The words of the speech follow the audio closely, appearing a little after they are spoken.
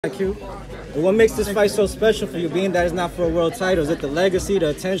IQ. What makes this fight so special for you, being that it's not for a world title? Is it the legacy, the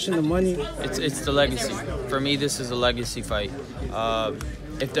attention, the money? It's the legacy. For me, this is a legacy fight.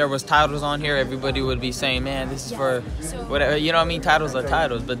 If there was titles on here, everybody would be saying, man, this is for whatever. You know what I mean? Titles are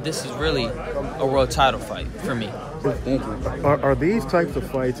titles, but this is really a world title fight for me. Thank you. Are these types of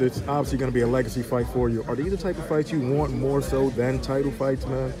fights, it's obviously going to be a legacy fight for you, are these the type of fights you want more so than title fights,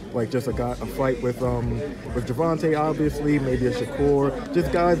 man? Like just a fight with Gervonta, obviously, maybe a Shakur,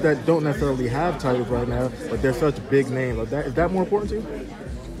 just guys that don't necessarily have titles right now, but they're such big names. Is that more important to you?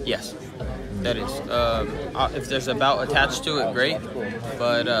 Yes, that is. If there's a bout attached to it, great.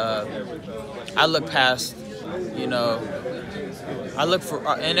 But I look past, you know, I look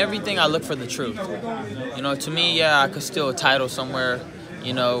for, in everything I look for the truth. You know, to me, yeah, I could steal a title somewhere,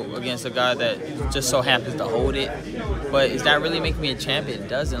 you know, against a guy that just so happens to hold it. But does that really make me a champion? It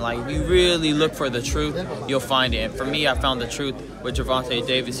doesn't. Like, if you really look for the truth, you'll find it. And for me, I found the truth with Gervonta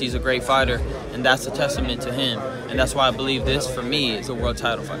Davis. He's a great fighter, and that's a testament to him. And that's why I believe this, for me, is a world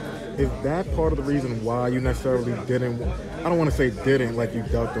title fight. Is that part of the reason why you necessarily didn't, I don't want to say didn't, like you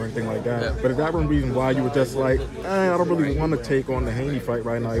ducked or anything like that, but is that one reason why you were just like, I don't really want to take on the Haney fight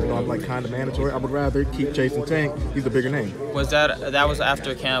right now, even though I'm like kind of mandatory. I would rather keep chasing Tank. He's the bigger name. That was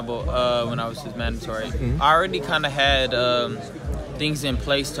after Campbell when I was his mandatory. I already kind of had things in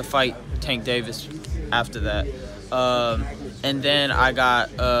place to fight Tank Davis after that. And then I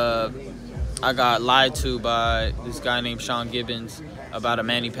got lied to by this guy named Sean Gibbons about a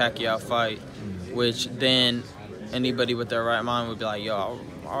Manny Pacquiao fight, which then anybody with their right mind would be like, yo,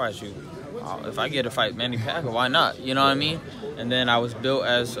 I'll ask you, if I get to fight Manny Pacquiao, why not? You know what I mean? And then I was built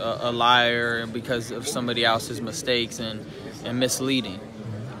as a liar because of somebody else's mistakes and misleading.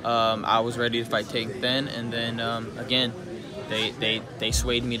 I was ready to fight Tank then, and then again, they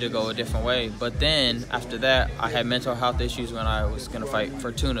swayed me to go a different way. But then after that, I had mental health issues when I was gonna fight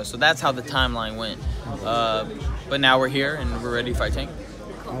Fortuna. So that's how the timeline went. But now we're here and we're ready to fight Tank.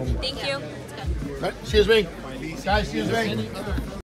 Thank you. Excuse me. Guys, excuse me.